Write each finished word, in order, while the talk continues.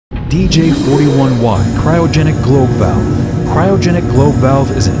DJ41Y Cryogenic Globe Valve. Cryogenic globe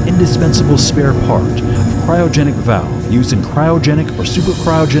valve is an indispensable spare part of cryogenic valve used in cryogenic or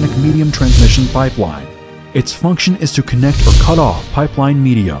supercryogenic medium transmission pipeline. Its function is to connect or cut off pipeline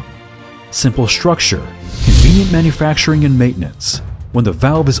medium. Simple structure, convenient manufacturing and maintenance. When the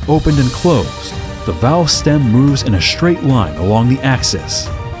valve is opened and closed, the valve stem moves in a straight line along the axis,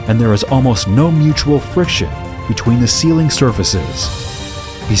 and there is almost no mutual friction between the sealing surfaces.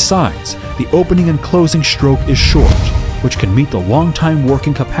 Besides, the opening and closing stroke is short, which can meet the long time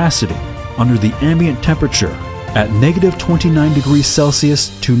working capacity under the ambient temperature at -29 degrees Celsius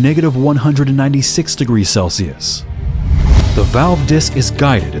to -196 degrees Celsius. The valve disc is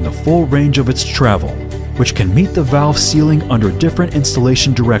guided in the full range of its travel, which can meet the valve sealing under different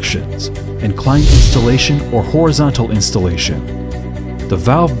installation directions, inclined installation or horizontal installation. The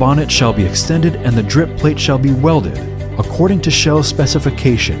valve bonnet shall be extended and the drip plate shall be welded according to shell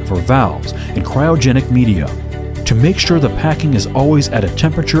specification for valves in cryogenic media, to make sure the packing is always at a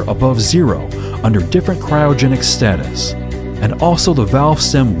temperature above zero under different cryogenic status, and also the valve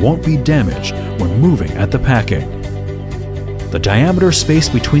stem won't be damaged when moving at the packing. The diameter space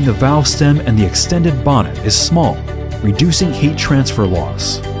between the valve stem and the extended bonnet is small, reducing heat transfer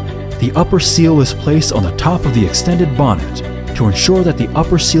loss. The upper seal is placed on the top of the extended bonnet to ensure that the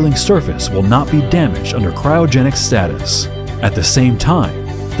upper sealing surface will not be damaged under cryogenic status. At the same time,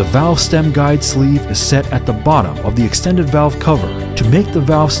 the valve stem guide sleeve is set at the bottom of the extended valve cover to make the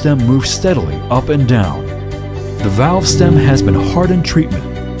valve stem move steadily up and down. The valve stem has been hardened treatment,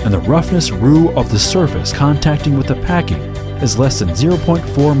 and the roughness roux of the surface contacting with the packing is less than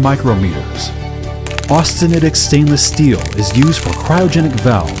 0.4 micrometers. Austenitic stainless steel is used for cryogenic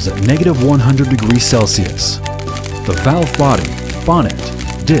valves at -100 degrees Celsius. The valve body, bonnet,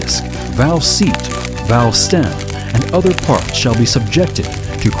 disc, valve seat, valve stem, and other parts shall be subjected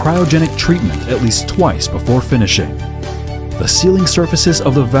to cryogenic treatment at least twice before finishing. The sealing surfaces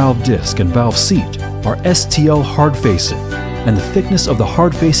of the valve disc and valve seat are STL hard facing, and the thickness of the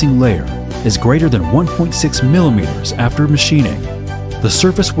hard facing layer is greater than 1.6 millimeters after machining. The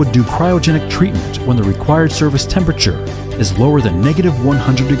surface would do cryogenic treatment when the required surface temperature is lower than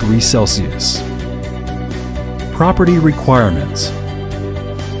 -100 degrees Celsius. Property requirements.